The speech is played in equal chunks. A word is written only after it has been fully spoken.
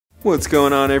What's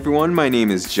going on, everyone? My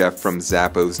name is Jeff from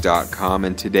Zappos.com,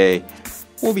 and today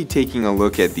we'll be taking a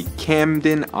look at the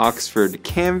Camden Oxford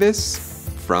Canvas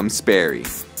from Sperry.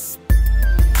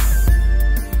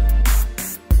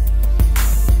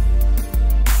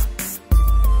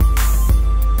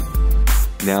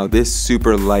 Now, this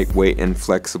super lightweight and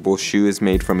flexible shoe is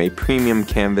made from a premium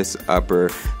canvas upper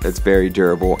that's very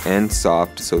durable and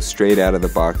soft, so straight out of the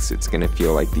box it's going to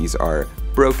feel like these are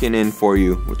broken in for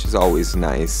you, which is always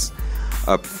nice.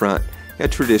 Up front, a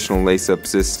traditional lace-up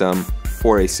system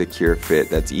for a secure fit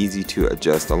that's easy to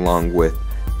adjust, along with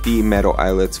the metal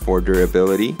eyelets for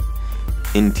durability.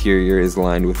 Interior is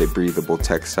lined with a breathable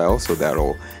textile, so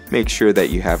that'll make sure that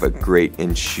you have a great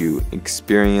in-shoe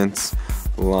experience,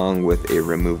 along with a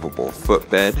removable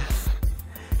footbed.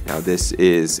 Now, this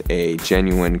is a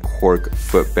genuine cork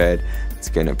footbed. It's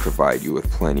going to provide you with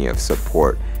plenty of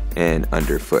support and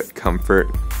underfoot comfort.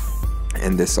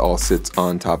 And this all sits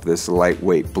on top of this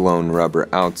lightweight blown rubber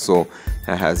outsole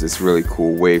that has this really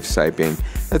cool wave-siping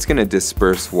that's going to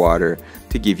disperse water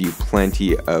to give you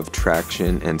plenty of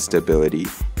traction and stability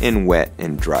in wet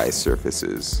and dry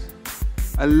surfaces.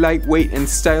 A lightweight and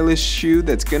stylish shoe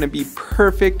that's going to be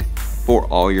perfect for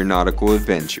all your nautical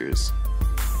adventures.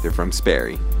 They're from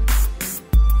Sperry.